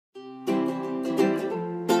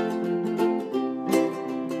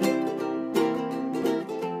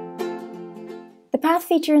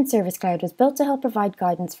feature in Service Cloud was built to help provide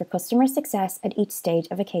guidance for customer success at each stage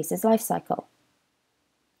of a case's lifecycle.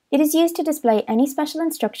 It is used to display any special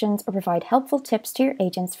instructions or provide helpful tips to your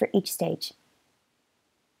agents for each stage.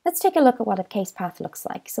 Let's take a look at what a case path looks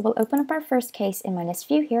like. So we'll open up our first case in my list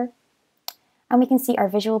view here, and we can see our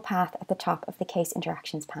visual path at the top of the case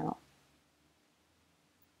interactions panel.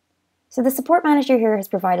 So the support manager here has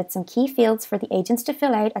provided some key fields for the agents to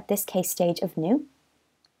fill out at this case stage of new,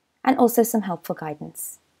 and also some helpful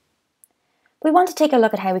guidance. We want to take a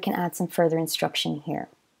look at how we can add some further instruction here.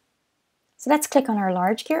 So let's click on our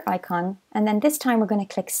large gear icon, and then this time we're going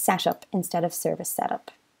to click Setup instead of Service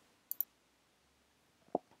Setup.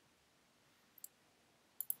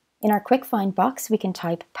 In our quick find box, we can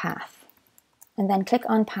type Path, and then click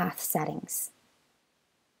on Path Settings.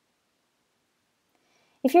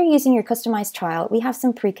 If you're using your customized trial, we have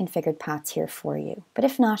some pre-configured paths here for you, but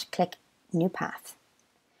if not, click New Path.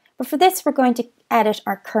 But for this, we're going to edit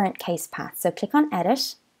our current case path. So click on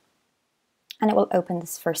Edit, and it will open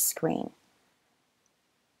this first screen.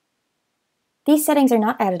 These settings are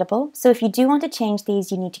not editable, so if you do want to change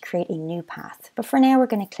these, you need to create a new path. But for now, we're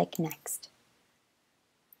going to click Next.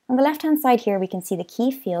 On the left-hand side here, we can see the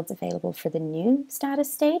key fields available for the new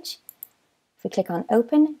status stage. If we click on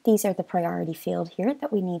Open, these are the priority field here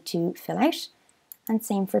that we need to fill out, and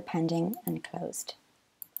same for Pending and Closed.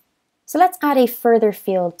 So let's add a further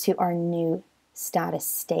field to our new status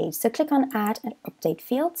stage. So click on Add and Update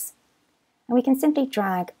Fields, and we can simply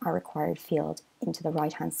drag our required field into the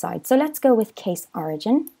right-hand side. So let's go with Case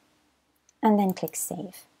Origin, and then click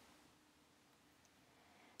Save.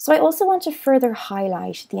 So I also want to further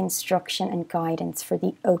highlight the instruction and guidance for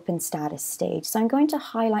the open status stage. So I'm going to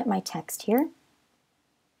highlight my text here,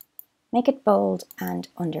 make it bold and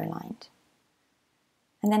underlined.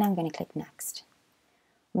 And then I'm going to click Next.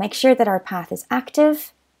 Make sure that our path is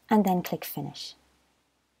active, and then click Finish.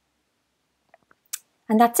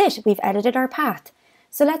 And that's it, we've edited our path.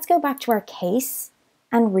 So let's go back to our case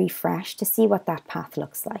and refresh to see what that path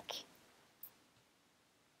looks like.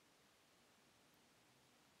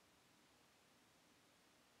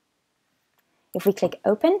 If we click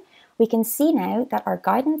Open, we can see now that our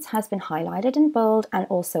guidance has been highlighted in bold and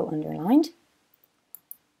also underlined.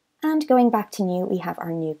 And going back to New, we have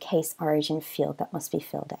our new Case Origin field that must be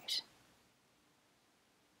filled out.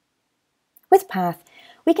 With Path,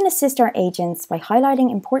 we can assist our agents by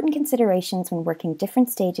highlighting important considerations when working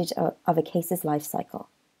different stages of a case's life cycle,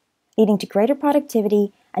 leading to greater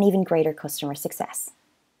productivity and even greater customer success.